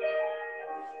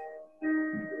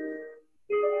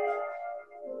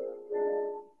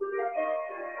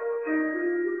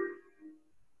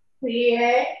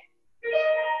 Plie.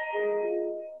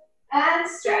 And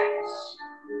stretch.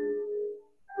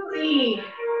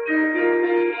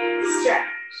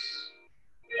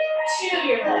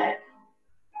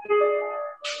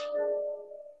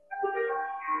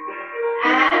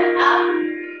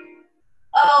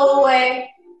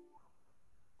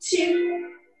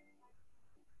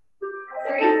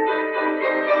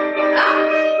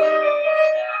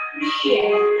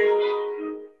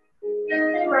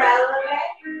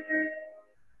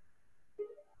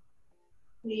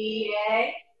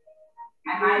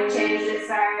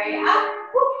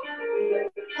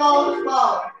 fold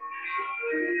forward.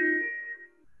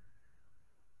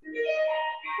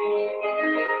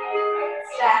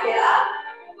 Stack it up.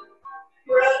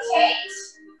 Rotate.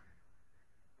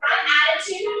 Front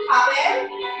attitude, hop in.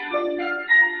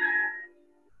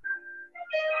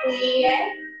 Lean in.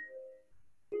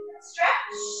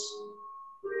 Stretch.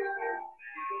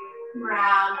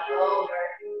 Round over.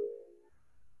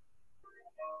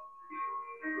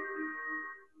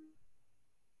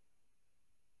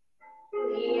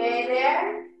 Lean in there.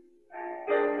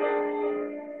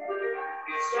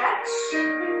 Stretch.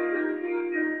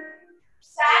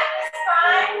 Side of the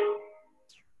spine.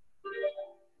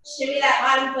 Shimmy that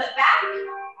bottom foot back.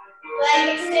 Leg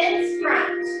extends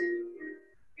front.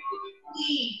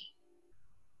 Lean.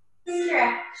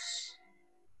 Stretch.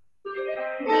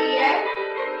 Lean.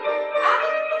 Up.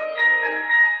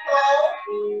 Fold.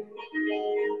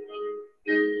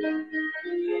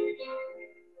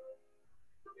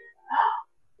 Up.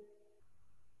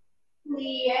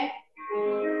 Lean.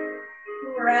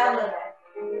 Relevant.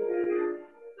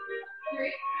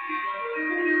 3.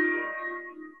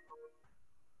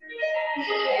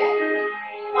 Lean.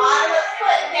 Bottom of the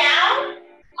foot down.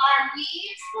 Arm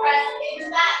weaves. Press into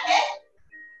that hip.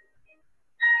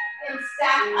 And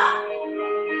stack up.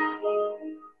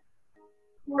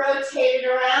 Rotate it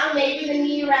around. Maybe the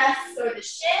knee rests or the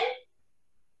shin.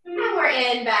 And we're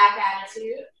in back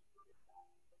attitude.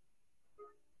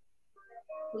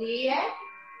 Lean.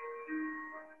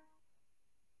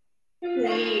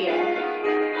 Lean.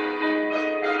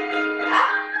 Up.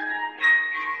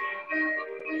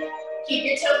 Keep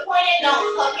your toe pointed, don't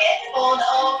hook it. Fold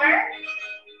over.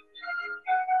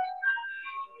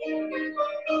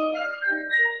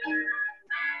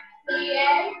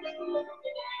 Lean.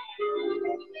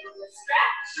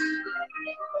 Stretch.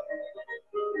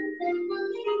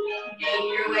 Make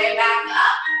your way back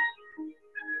up.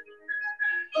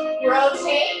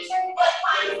 Rotate. Foot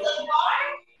finds the bar.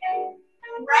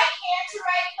 Right hand to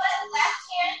right foot, left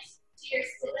hand to your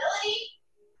stability.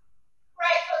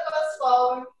 Right foot goes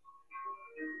forward.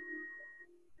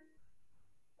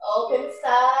 Open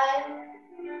side.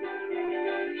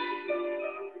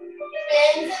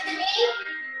 Bends at the knee.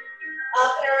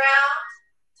 Up and around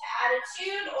to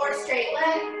attitude or straight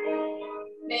leg.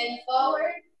 Bend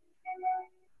forward.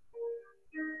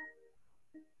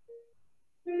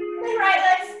 Then right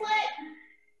leg split.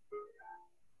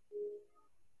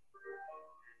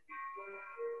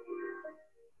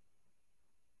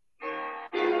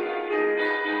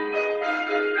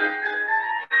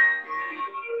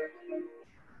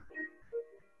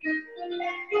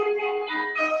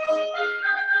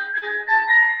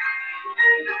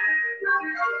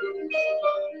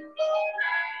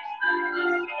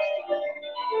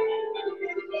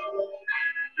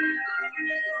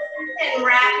 And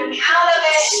wrapping out of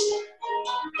it.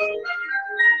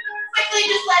 Quickly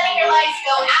just letting your legs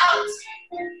go out.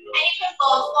 And you can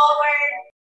fold forward.